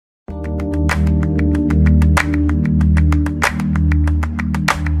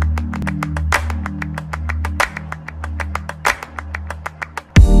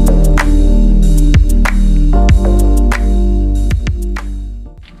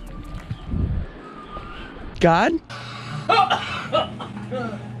God?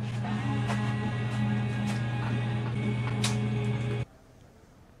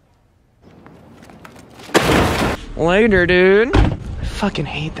 Later, dude. I fucking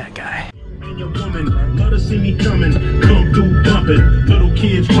hate that guy. Your woman, love to see me coming, come through bumping, little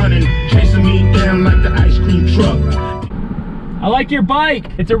kids running, chasing me down like the ice cream truck. I like your bike.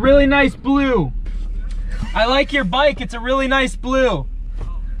 It's a really nice blue. I like your bike. It's a really nice blue.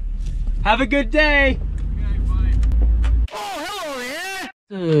 Have a good day. Oh, hello there.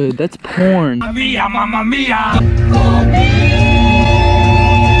 Dude, that's porn. Mamma mia, mamma mia.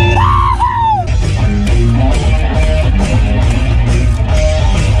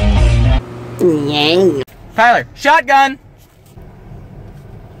 Tyler, shotgun.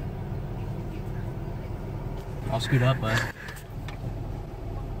 I'll scoot up, bud.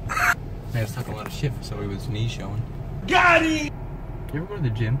 Man, it's talking a lot of shit for somebody with his knees showing. Got it! You ever go to the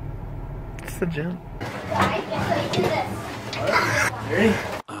gym? It's the gym.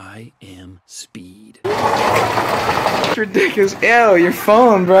 I am speed. It's ridiculous. Ew, your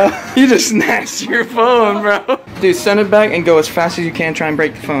phone, bro. You just snatched your phone, bro. Dude, send it back and go as fast as you can. Try and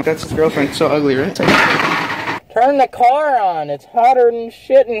break the phone. That's his girlfriend. So ugly, right? Turn the car on. It's hotter than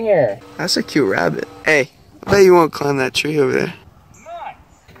shit in here. That's a cute rabbit. Hey, I bet you won't climb that tree over there.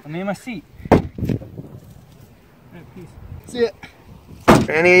 I'm in my seat. See it.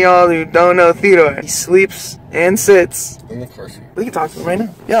 For any of y'all who don't know Theodore, he sleeps and sits in the car seat. We can talk to him right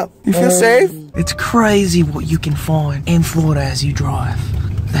now. Yo, you feel safe? It's crazy what you can find in Florida as you drive.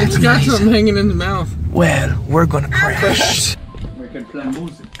 That's got amazing. something hanging in his mouth. Well, we're gonna crash. We can play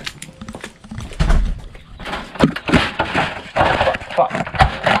music.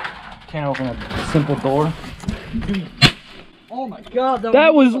 Can't open a simple door. Oh my god,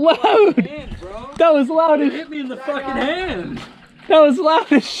 That was loud. hand, bro. That was loud as Hit me in the fucking hand. That was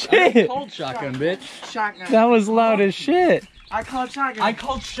loud as shit. Cold shotgun, bitch. Shotgun. That was loud as shit. I called shotgun. I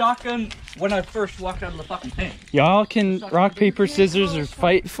called shotgun when I first walked out of the fucking thing. Y'all can rock, paper, scissors, or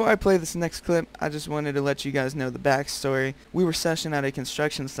fight. Before I play this next clip, I just wanted to let you guys know the backstory. We were seshing at a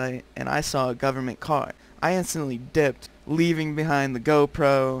construction site, and I saw a government car. I instantly dipped, leaving behind the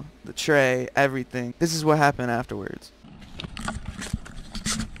GoPro, the tray, everything. This is what happened afterwards.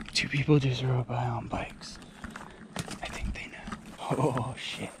 Two people just rode by on bikes. I think they know. Oh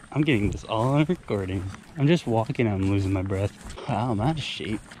shit. I'm getting this all on recording. I'm just walking, I'm losing my breath. Wow, I'm out of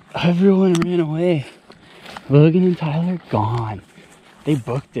shape. Everyone ran away. Logan and Tyler gone. They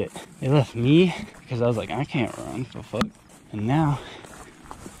booked it. They left me because I was like, I can't run for fuck. And now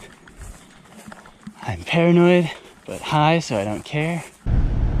I'm paranoid, but high, so I don't care.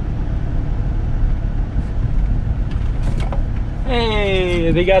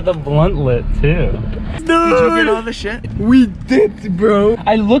 Hey, they got the blunt lit too. Dude! Did you get all the shit? We dipped, bro.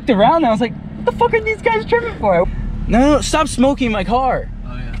 I looked around and I was like, what the fuck are these guys tripping for? No, stop smoking in my car.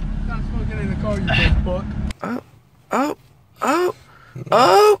 Oh yeah. Stop smoking in the car, you big fuck. Oh!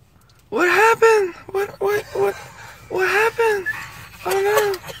 What happened? What happened? Oh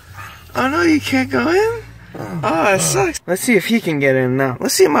no! Oh no, you can't go in? Oh, it sucks. Let's see if he can get in now.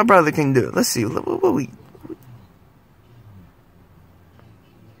 Let's see if my brother can do it. Let's see what we...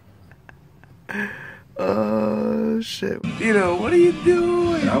 Oh shit. Theodore, what are you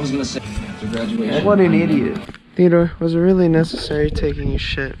doing? I was gonna say after graduation. What an idiot. Theodore, was it really necessary taking your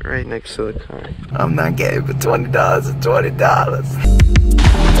shit right next to the car? I'm not getting for $20 and $20.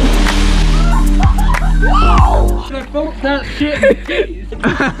 Whoa! I felt that shit in the teeth.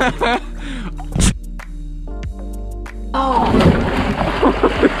 Oh!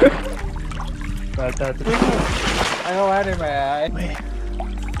 I know I did my eye. Wait.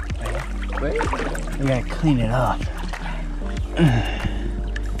 We gotta clean it up.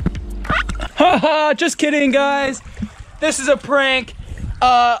 Haha, just kidding, guys. This is a prank.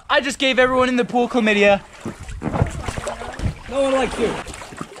 I just gave everyone in the pool chlamydia. No one likes you.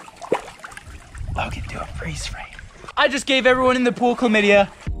 Logan, do a freeze frame. I just gave everyone in the pool chlamydia.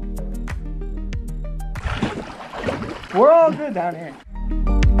 We're all good down here.